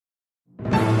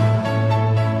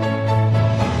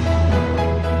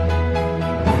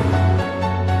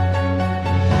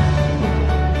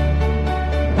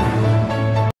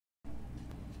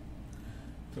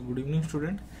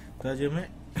Student तो आज हमें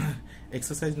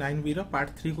एक्सरसाइज 9B रो पार्ट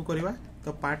 3 को करवा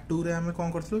तो पार्ट 2 रे हमें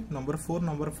कौन करथलु नंबर 4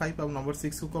 नंबर 5 और नंबर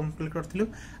 6 को कंप्लीट करथलु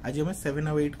आज हमें 7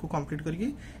 और 8 को कंप्लीट करके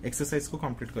एक्सरसाइज को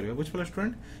कंप्लीट करबा बुझपला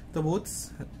स्टूडेंट तो बहुत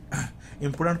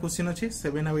इंपोर्टेंट क्वेश्चन अछि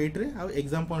 7 और 8 रे और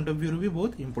एग्जाम पॉइंट ऑफ व्यू भी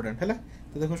बहुत इंपोर्टेंट हैला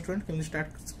तो देखो स्टूडेंट केमि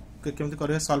स्टार्ट केमि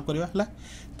करबा सॉल्व करबा हैला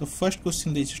तो फर्स्ट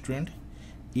क्वेश्चन दै student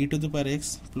e to the power x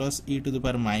plus e to the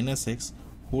power minus x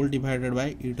whole divided by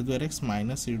e to the power x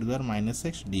minus e to the power minus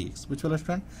x dx बुझला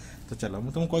student तो चलो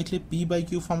मैं तुमको कहथले p by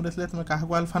q form रे तुम काहा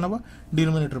को alpha नबो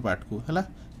denominator part को हैला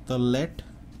तो late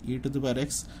e to the power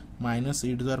x minus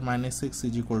e to the power minus x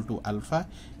is equal to alpha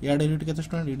या डेरिवेटिव केते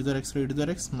student e to the power x e to the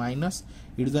power x minus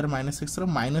e to the power minus x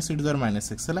row minus e to the power minus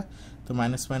x हैला तो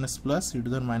minus minus plus e to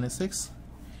the power minus x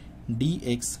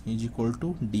dx is equal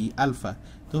to d alpha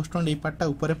तो student ए part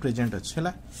ऊपर present अछि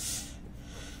हैला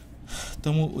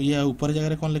तो मु या ऊपर जगह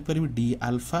रे कोन लिख परबी d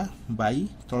alpha बाय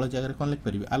तळ जगह रे कोन लिख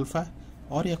परबी alpha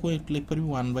और या को लिख परबी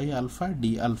 1 by alpha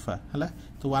d alpha हैला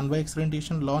तो 1 by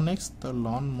एक्सटेंशन ln x तो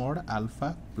ln mod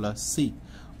alpha plus c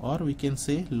और we can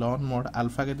say ln mod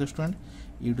alpha के student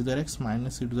e to the x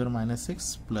minus e to the minus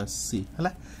x plus c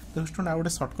हैला तो student आ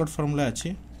गोटे shortcut formula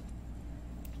अछि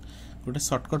गोटे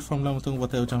shortcut formula मैं तुमको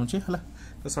बताइयो चाहूँ हैला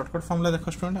तो शॉर्टकट फार्मूला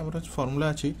देखो स्टूडेंट हमर फार्मूला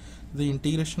अछि the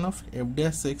integration of f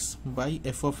dash x by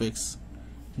f of x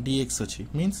dx अछि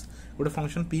मींस गोटे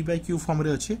function p by q form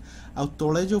रे अछि आ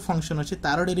तळे जो फंक्शन अछि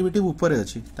तार डेरिवेटिव ऊपर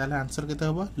अछि ताले आंसर केते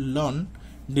होबो ln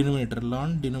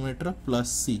डिनोमिनेटर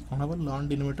प्लस c कोन होबो ln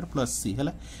डिनोमिनेटर प्लस c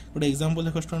हैला गोटे एग्जांपल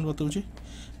देखो स्टूडेंट बताउछि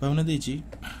भावना देछि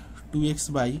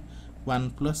 2x by 1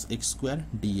 plus x square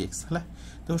dx हैला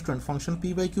तो student function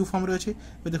p by q form रे अछि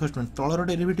देखो स्टूडेंट तळर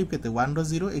डेरिवेटिव केते 1 रो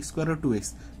 0 x square रो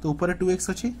 2x तो ऊपर 2x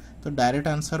अछि तो डायरेक्ट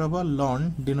आंसर होबो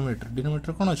ln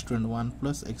डिनोमिनेटर कोन अछि student 1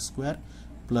 plus x square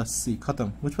plus c खत्म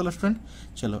बुझ पलो स्टूडेंट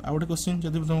चलो आ गोटे क्वेश्चन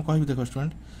जदि तुम कहबी देखो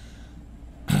student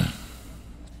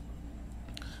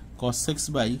cos x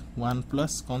by 1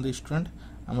 plus cone they student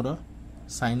हमरो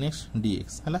sin x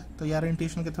dx हैला तो यार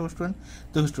इंटीग्रेशन केते हो स्टूडेंट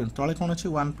तो स्टूडेंट तळे कोन अछि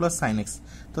 1 plus sin x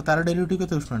तो तार डेरिवेटिव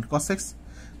केते हो student cos x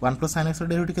 1 plus sin x रो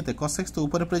डेरिवेटिव केते cos x तो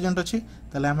ऊपर प्रेजेंट अछि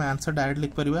ताले हम आंसर डायरेक्ट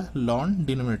लिख परिबा ln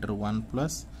denominator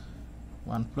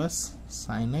 1 plus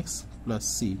sin x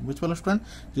plus c बुझ पलो स्टूडेंट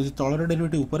जदि तळर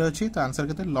डेरिवेटिव ऊपर अछि तो आंसर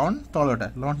केते ln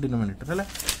तळटा ln डिनोमिनेटर हैला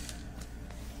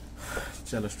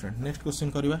चलो स्टूडेंट नेक्स्ट क्वेश्चन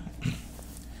करिबा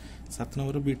 7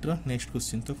 नंबर बिट रो नेक्स्ट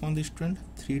क्वेश्चन तो कोन दे student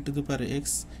 3 to the power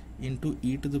x into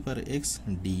e to the power x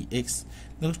dx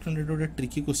देखो स्टूडेंट एटा गोटे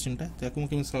ट्रिकी क्वेश्चन ता ताको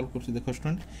केम सॉल्व करछि देखो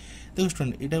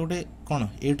स्टूडेंट एटा गोटे कोन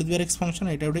a to the power x function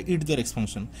एटा गोटे e to the power x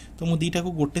function तो मु दीटा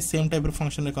को गोटे सेम टाइप रो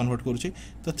फंक्शन रे कन्वर्ट करछि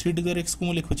तो 3 to the power x को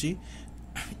मु लिखुछि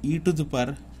e to the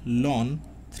power ln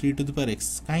 3 to the power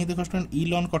x काहे देखो स्टूडेंट e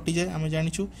ln कटि जाय हम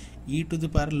जानिछु e to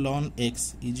the power ln x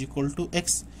is equal to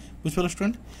x बुझ पलो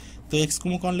स्टूडेंट तो x को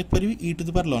मु कोन लिख परबी e to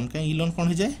the power ln काहे e ln कोन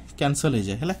हो जाय कैंसिल हो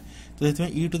जाय हैला तो एतमे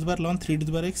e to the power ln 3 to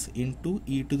the power x into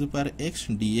e to the power x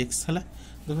dx हैला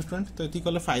देखो स्टूडेंट तो एती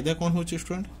कले फायदा कोन होचे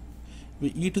student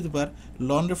e to the power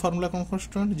ln रे फार्मूला कोन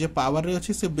स्टूडेंट जे पावर रे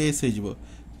अछि से बेस हे जिवो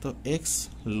तो x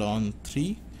ln 3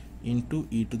 into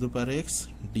e to the power x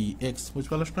dx बुझ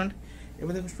पालो स्टूडेंट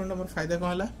एबे देखो स्टूडेंट हमर फायदा कोन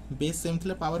हला बेस सेम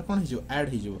थिले पावर कोन हे जिवो ऐड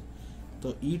हे जिवो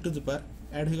तो e to the power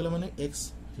add हे गेला माने x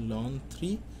ln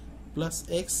 3 plus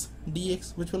x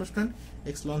dx बुझ पालो student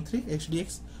x ln 3 x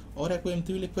dx और एको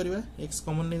एमती भी लिख परिबा x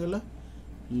कॉमन नै गेला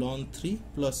ln 3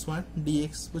 plus 1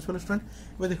 dx बुझ पालो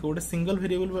स्टूडेंट एबे देखो ओटे single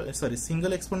variable sorry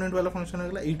single exponent वाला फंक्शन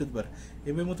गेला e to the power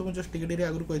एबे मु तुम जस्ट टिकेट रे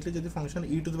आगु कहथले जदी function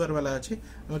e to the power वाला अछि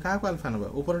हम का को अल्फा नबा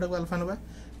ऊपरटा को अल्फा नबा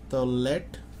तो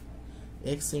late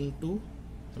x into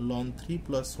ln 3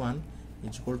 plus 1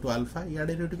 is equal to alpha या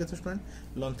डेरिवेटिव केते स्टूडेंट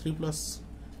ln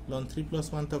 3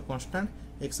 plus 1 तो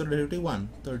कांस्टेंट x रो डेरिवेटिव 1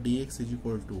 तो dx is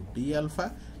equal to d alpha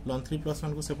ln 3 plus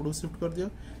 1 को सेपटो शिफ्ट कर दियो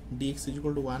dx is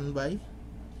equal to 1 by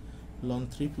ln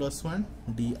 3 plus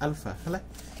 1 d alpha हैला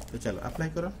तो चलो अप्लाई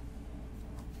करो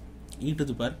e to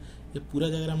the power ये पूरा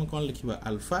जगह हम कोन लिखिबा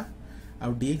अल्फा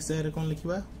और dx जगह कोन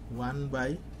लिखिबा 1 by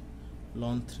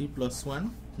ln 3 plus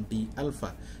 1 d alpha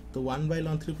तो 1 by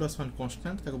ln 3 plus 1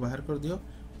 कांस्टेंट ताको बाहर कर दियो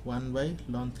 1 by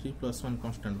ln 3 plus 1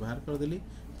 कांस्टेंट बाहर कर देली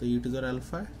तो e to the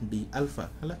alpha d alpha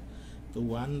हैला तो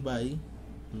 1 by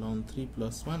ln 3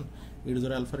 plus 1 e to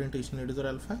the alpha integration e to the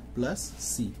alpha plus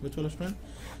c बुझ पलो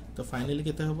स्टूडेंट तो फाइनली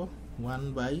केते होबो 1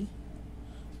 by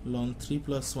ln 3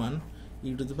 plus 1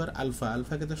 e to the power alpha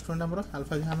alpha केते student हमरो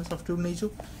alpha जे हम सब्स्टिट्यूट नैछु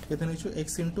केते नैछु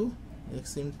x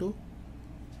into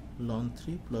ln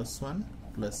 3 plus 1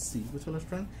 plus c बुझ पलो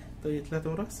स्टूडेंट तो इतला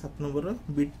तोरो 7 नंबर रो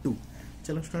बिट 2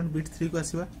 चलो स्टूडेंट बिट 3 को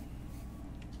आसीबा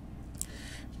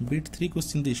bit 3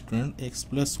 question they student x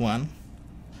plus 1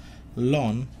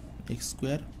 ln x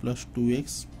square plus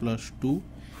 2x plus 2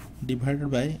 divided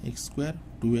by x square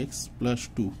 2x plus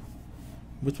 2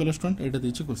 बुझिपाल student एटा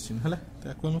देछि question हला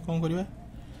ताको हम कोन करबा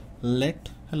लेट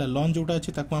हला लॉन जोटा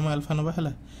अछि ताको हम अल्फा नबा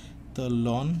हला तो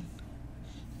lawn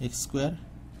x square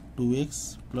 2x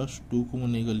plus 2 को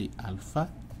मुने गली अल्फा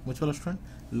बुझिपाल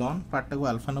स्टूडेंट लॉन पार्ट को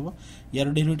अल्फा नबा यार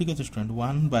डेरिवेटिव केते स्टूडेंट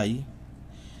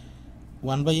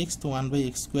 1 by x तो 1 by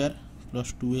x square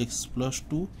plus 2x plus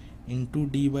 2 into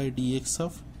d by dx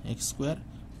of x square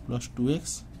plus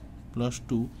 2x plus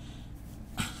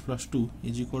 2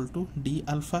 is equal to d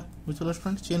alpha बुझिपाल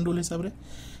student chain rule हिसाब रे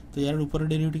तो यार ऊपर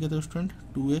डेरिवेटिव केते student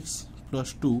 2x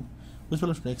plus 2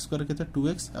 बुझिपाल student x square केते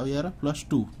 2x आ यार plus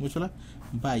 2 बुझिपाल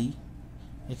bye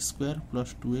x square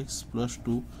plus 2x plus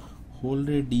 2 whole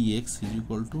रे dx is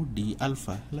equal to d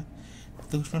alpha हला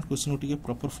तो स्टूडेंट क्वेश्चन उठी के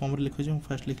प्रॉपर फॉर्म रे लिखो जे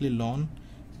फर्स्ट लिखली ln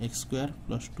x square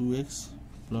plus 2x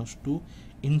plus 2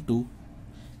 into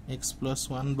x plus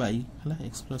 1 by हला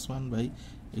x plus 1 by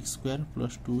x square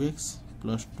plus 2x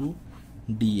plus 2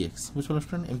 dx बुझिपाल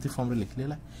student एमती form रे लिखले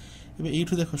हला एबे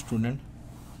एठु देखो स्टूडेंट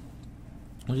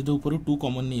मुझे तो ऊपर 2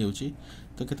 कॉमन नहीं होची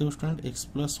तो केते student x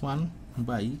plus 1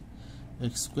 by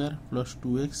x square plus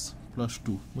 2x plus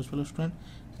 2 बुझिपाल student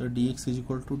तो dx is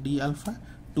equal to d alpha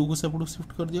 2 को सेपटू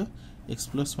शिफ्ट कर दियो x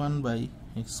plus 1 by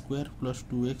x square plus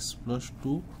 2x plus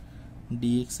 2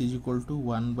 dx is equal to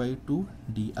 1 by 2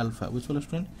 d alpha बुझिपाल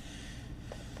student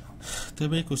तो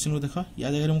बे question को देखो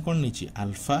या जगह हम कोन नीची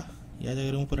अल्फा या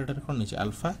जगह हम ऊपर कोन नीची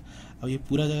अल्फा और ये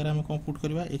पूरा जगह हम कोन पुट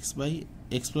करबा x by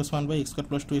x plus 1 by x square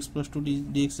plus 2x plus 2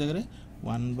 dx जगह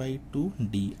 1 by 2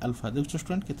 d alpha देखो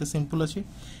स्टूडेंट केते सिंपल अछि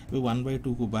बे 1 by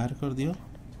 2 को बाहर कर दियो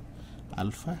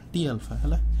अल्फा d alpha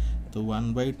हला तो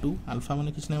 1 by 2 अल्फा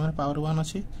माने किछ नै माने पावर 1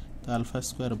 अछि तो alpha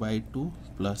square by 2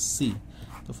 plus c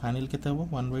तो फाइनल केते हो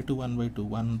 1 by 2 1 by 2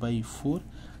 1 by 4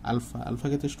 अल्फा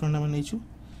केते स्टूडेंट हम नेचु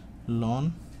ln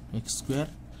x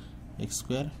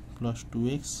square plus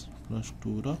 2x plus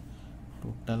 2 रो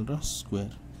टोटल रो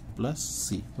स्क्वायर प्लस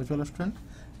c बुझिपाल स्टूडेंट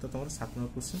तो तमर 7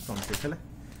 नंबर क्वेश्चन कंप्लीट हला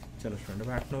चलो स्टूडेंट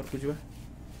 8 नंबर को जिबा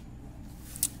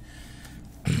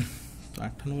तो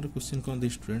 8 नंबर क्वेश्चन कोन दे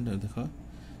स्टूडेंट देखो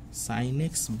sin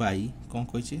x by कोन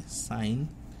कहै छै sin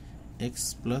x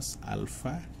plus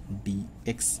alpha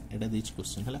dx एटा देछ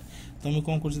क्वेश्चन हला तो हम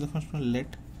कोन करछ देखो student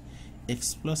let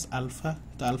x plus alpha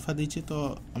तो अल्फा देछि तो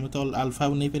हम तो अल्फा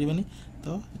नै परिबनी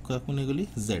तो को नै गली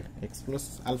z x plus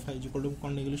alpha is equal to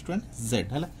कोन नै गली स्टूडेंट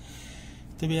z हला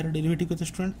तो यार डेरिवेटिव केते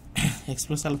स्टूडेंट x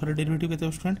plus alpha रो डेरिवेटिव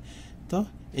केते स्टूडेंट तो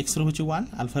x रो होछि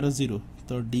 1 अल्फा रो 0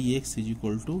 तो dx is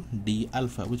equal to d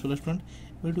alpha बुझिलो student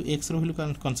बेटू x रो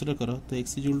वैल्यू कंसीडर करो तो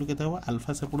x is equal to केते हो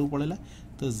अल्फा से पडू पड़ेला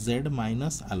तो z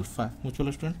minus alpha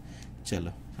बुझिलो स्टूडेंट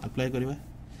चलो अप्लाई करबा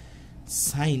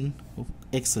sin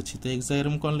x अछि तो x जगह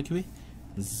हम कोन लिखबे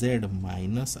z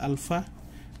minus alpha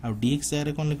और dx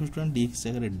जगह कोन लिखबे स्टूडेंट dx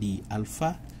जगह d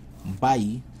alpha by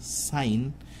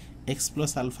sin x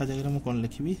plus alpha जगह हम कोन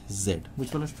लिखबे z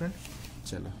बुझिलो स्टूडेंट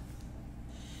चलो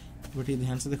बेटी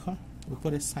ध्यान से देखो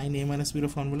ऊपर sin a minus b row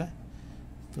formula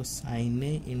तो sin a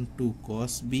into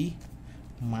cos b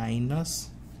minus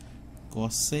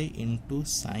cos a into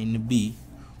sin b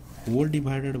whole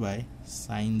divided by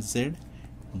sin z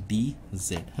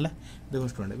dz हला देखो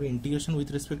स्टूडेंट अबे इंटीग्रेशन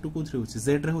विथ रिस्पेक्ट टू कोथरे होची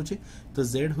z रे होची तो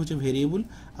z होची वेरिएबल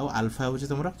आ alpha होची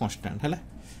तमरा कांस्टेंट हला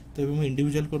तो अबे हम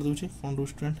इंडिविजुअल कर दोचे कोन दो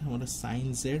स्टूडेंट हमरा sin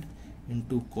z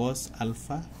into cos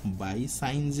alpha by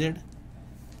sin z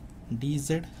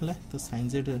dz हला तो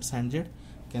sin z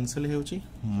कैंसिल होची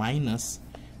माइनस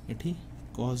एठी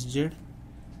cos z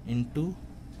into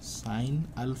sin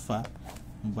alpha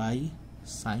by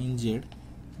sin z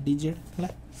dz हला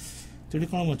तो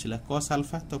कोन बचिला cos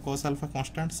alpha तो cos alpha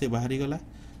कांस्टेंट से बाहरी गला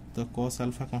तो cos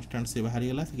alpha कांस्टेंट से बाहरी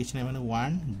गला तो किछ नै माने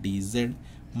 1 dz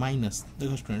माइनस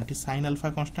देखो स्टूडेंट sin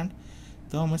alpha कांस्टेंट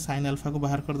तो हम sin alpha को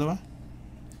बाहर कर दबा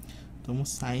तो हम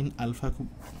sin alpha को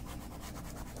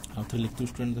आउथर लिखतो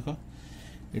स्टूडेंट देखो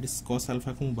इट इज cos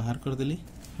alpha को बाहर कर देली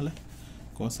हला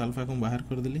cos alpha को बाहर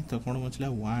कर देली तो कोन बचिला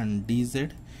 1 dz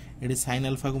it is sin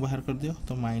alpha को बाहर कर दियो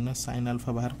तो माइनस sin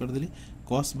alpha बाहर कर देली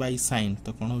cos by sin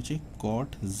तो कोन होची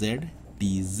cot z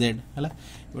dz हला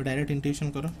वो डायरेक्ट इंटीग्रेशन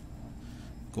करो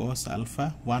cos alpha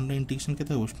 1 रो इंटीग्रेशन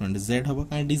केते हो स्टूडेंट z हबो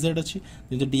काई dz अछि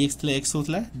जे dx थले x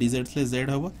होतला dz थले z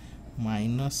हबो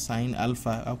माइनस sin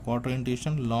alpha और cot रो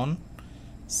integration ln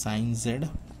sin z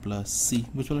plus c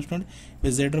बुझलो स्टूडेंट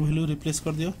पे z रो वैल्यू रिप्लेस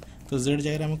कर दियो तो z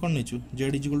जगह हम कोन Nechu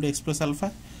z = x plus alpha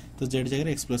तो z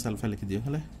जगह x plus alpha लिख दियो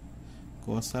हला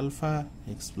cos alpha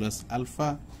x plus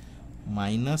alpha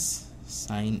minus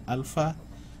sin alpha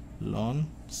ln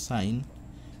sin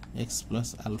x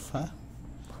plus alpha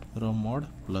रो mod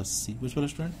plus c बुझलो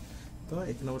स्टूडेंट तो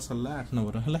 1 नंबर सल्ला 8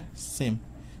 नंबर हला सेम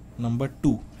नंबर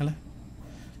 2 है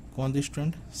कौन दी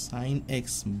student sin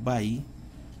x by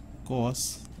cos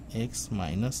x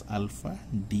minus alpha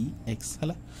dx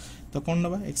है तो कौन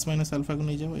नवा x माइनस अल्फा को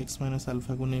नहीं जाओ x माइनस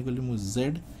अल्फा को नहीं गली मु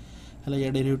z है या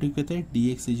डेरिवेटिव केते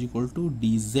dx is equal to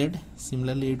dz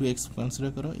similarly A to x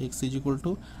consider करो x is equal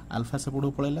to alpha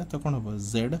support पळेला तो कौन हो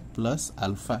z प्लस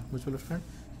अल्फा बुझलो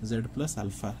स्टूडेंट z प्लस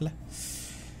अल्फा है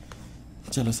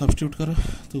चलो सब्स्टिट्यूट करो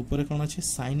तो ऊपर कौन अच्छे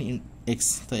sin x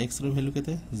तो x रो वैल्यू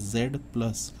केते z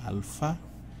plus alpha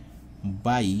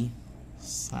by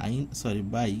sin sorry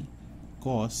by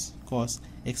cos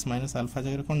x minus alpha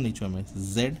जगह कौन नहीं आम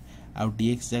z आउ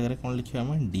dx जगह कौन लिखियो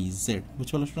आम dz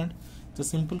बुझलो स्टूडेंट तो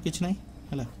सिंपल किछ नहीं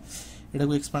है एटा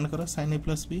को एक्सपांड करो sin a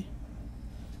प्लस b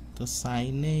तो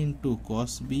sin a into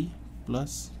cos b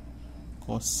plus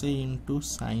cos a into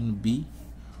sin b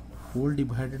whole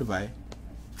divided by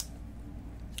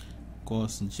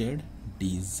cos z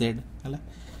dz है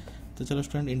तो चलो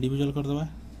स्टूडेंट इंडिविजुअल कर दवा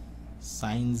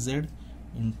sin z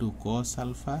into cos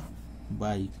alpha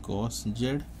by cos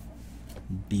z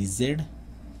dz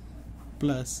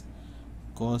plus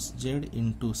cos z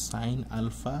into sin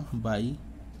alpha by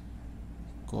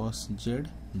cos z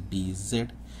dz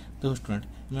तो student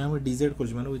मैं dz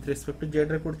कर माने with respect to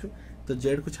z रे करछु तो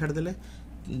z को छाड़ देले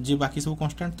जे बाकी सब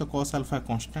कांस्टेंट तो cos अल्फा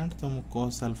कांस्टेंट तो मु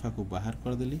cos अल्फा को बाहर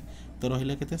कर देली तो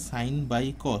रहिला केते sin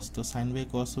बाई cos तो sin बाई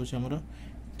cos होछ हमरो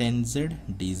tan z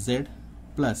dz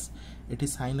प्लस एठी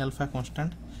sin alpha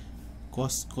constant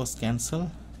cos cancel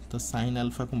तो sin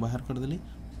अल्फा को बाहर कर देली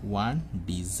 1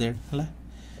 dz हला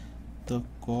तो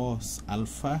cos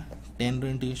अल्फा tan रो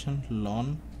integration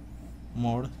ln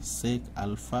mod sec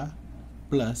alpha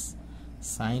plus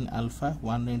sin alpha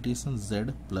 1 रो इंटीग्रेशन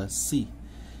z प्लस c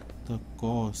तो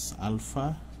cos alpha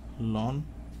ln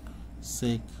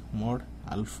sec mod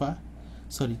alpha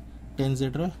sorry tan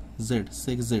z रो z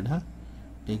sec z हां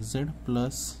sec z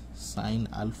plus sin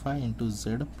alpha into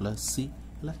z plus c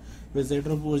वे z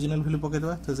रो original value पके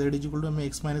देबा तो z is equal to हम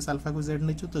x minus alpha को z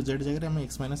नेचो तो z जगह हम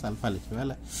x minus alpha लिखबा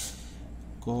हला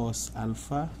cos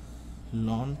alpha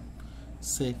ln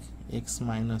sec x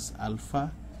minus alpha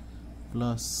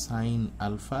plus sin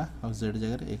alpha और z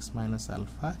जगह x minus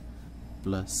alpha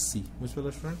plus c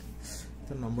बुझलो स्टूडेंट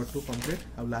तो नंबर 2 कंप्लीट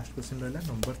अब लास्ट क्वेश्चन रहला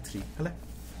नंबर 3 हला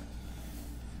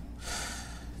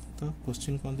तो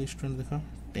क्वेश्चन कोन दी स्टूडेंट देखो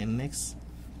 10x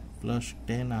plus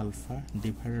 10 alpha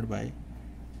divided by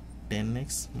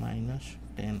 10x minus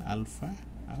 10 alpha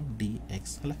और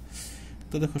dx है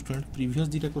तो देखो स्टूडेंट प्रीवियस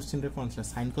दुटा क्वेश्चन रे कोन था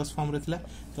sin cos फॉर्म रे थिला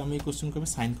तो हम ये क्वेश्चन को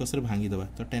sin cos रे भांगी देबा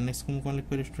तो 10x को हम कोन लिख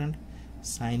पर student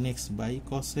sin x bye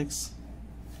cos x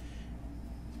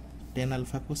 10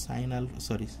 alpha को sin alpha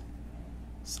sorry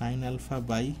sin alpha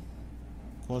by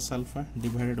cos alpha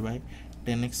divided by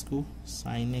 10x को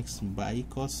sin x bye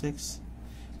cos x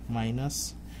minus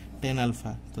 10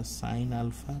 alpha तो sin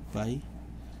alpha by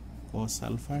cos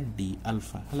alpha d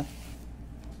alpha है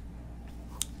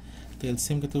तो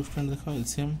LCM के तो student देखो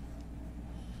LCM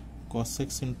cos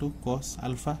x into cos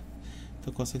alpha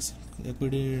तो cos x को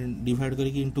divide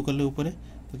करके इनटू करले ऊपर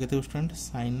तो केते student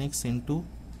sin x into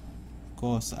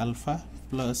cos alpha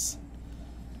plus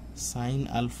sin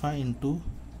alpha into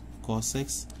cos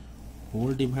x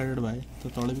whole divided by तो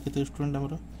तळे भी केते स्टूडेंट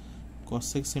हमरो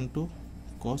cos x into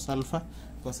cos alpha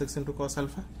cos x into cos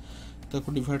alpha तो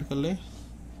को डिवाइड करले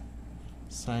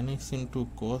sin x into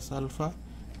cos alpha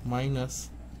minus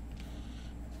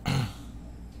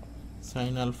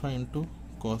sin alpha into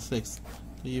cos x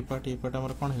तो ये पार्ट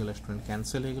हमारा कौन है स्टूडेंट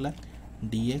कैंसिल हो गला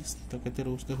dx तो कहते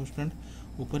रोज देखो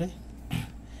स्टूडेंट ऊपर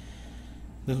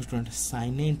देखो student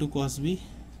sin a into cos b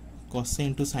cos a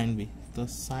into sin b तो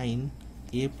sin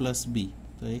a plus b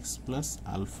तो x plus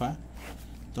अल्फा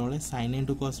तोड़े sin a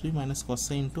into cos b minus cos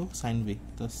a into sin b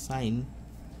तो sin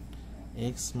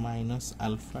x minus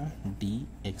alpha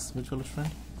dx बुझलो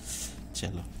student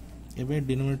चलो एबे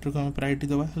denominator को हम priority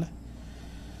देबा हला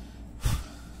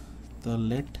तो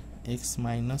लेट x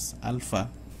माइनस अल्फा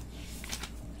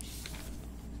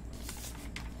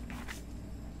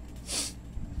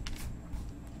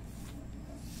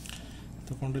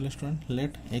तो कौन student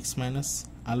let x minus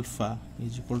alpha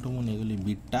is equal to मुने गली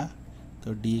बीटा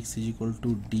तो dx is equal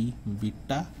to d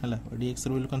beta हला dx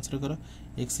रो वैल्यू कंसीडर करो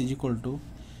x is equal to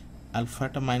alpha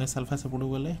टा माइनस अल्फा सपोर्ट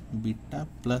गले बीटा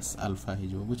प्लस अल्फा ही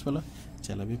जो बुझ पलो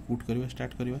चलो भी पुट करबा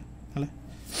स्टार्ट करबा हला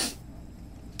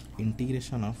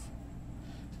integration of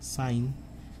sin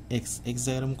x x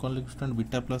जगह हम कोन लिख स्टूडेंट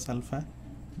बीटा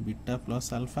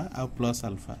प्लस अल्फा और plus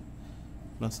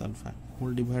alpha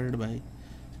whole divided by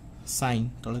sin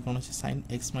तळे कोन छै sin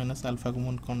x माइनस अल्फा को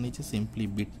मन कोन नै छै सिंपली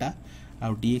बीटा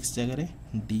और dx जगह रे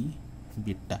d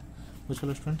बीटा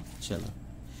बुझलो स्टूडेंट चलो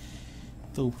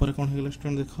तो ऊपर कौन हो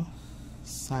स्टूडेंट देख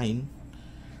sin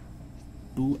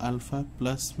 2 alpha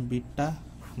plus beta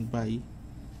by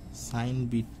sin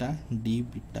beta D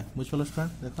beta बुझिपाल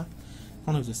student देख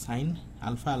कौन हो sin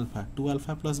alpha alpha 2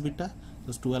 alpha plus beta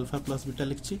तो 2 अल्फा प्लस बीटा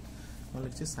लिखी कौन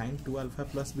लिखी sin 2 अल्फा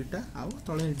प्लस बीटा आउ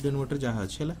तले डिनोमिनेटर जहाँ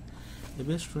अच्छे है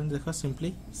एबे स्टूडेंट देख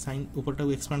सिंपली sin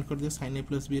ऊपर एक्सपांड कर दियो sin a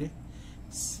प्लस बी रे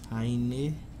sin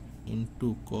a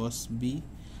into cos b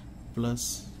plus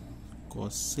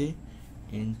cos a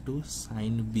into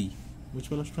sin b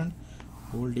बुझिपाल student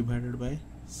whole divided by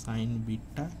sin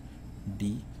beta D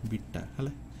beta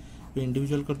है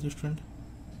इंडिविजुअल कर दियो student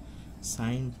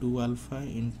sin 2 alpha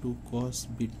into cos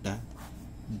beta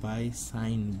by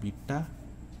sin beta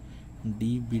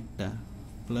D beta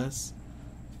plus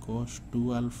cos 2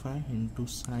 alpha into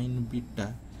sin beta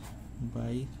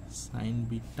by sin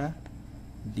beta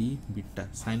D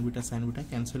beta sin beta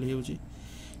cancel हो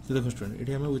तो देखो student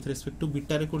ये with respect to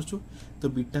beta रे करछु तो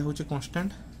beta होचे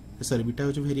constant sorry beta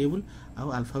होचे variable आ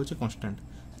alpha होचे constant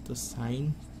तो sin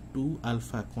 2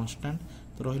 अल्फा कांस्टेंट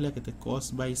तो रहिला केते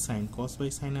cos बाय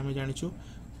sin हमें जानिछु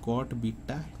cot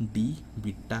beta D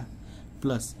beta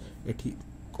plus एठी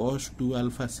cos 2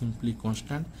 अल्फा सिंपली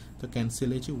कांस्टेंट तो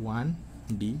कैंसिल होची 1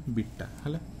 डी बीटा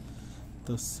हला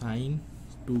तो sin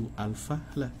 2 अल्फा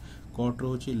हला cot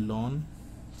होची ln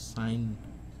sin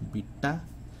beta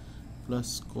plus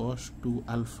cos 2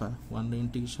 alpha 1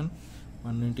 integration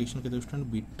के स्टूडेंट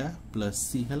बीटा प्लस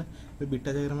सी है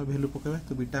बीटा जगह में वैल्यू पकेबा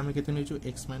तो बीटा में केते नेचो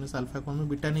x माइनस अल्फा को हम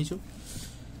बीटा नेचो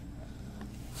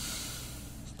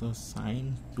तो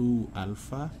sin 2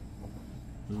 alpha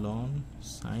ln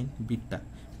sin beta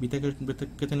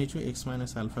केते नेचो x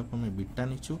माइनस अल्फा को हम beta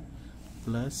नेचो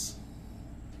plus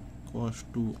cos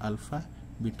 2 alpha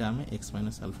beta में x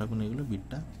माइनस अल्फा को नेगलो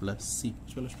बीटा प्लस सी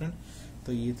चलो स्टूडेंट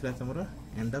तो ये थला तमरा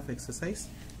end of exercise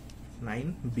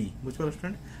 9b बुझिपाल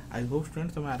student I hope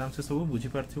student तुम आराम से सब बुझी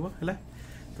पारथिबो हला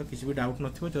तो किसी भी डाउट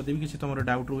नथिबो जदी भी किसी तुमरो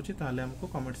डाउट रोची ताले हमको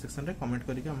कमेंट सेक्शन रे कमेंट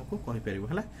करके हमको कहि परिबो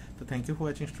हला तो thank you for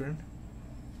watching student.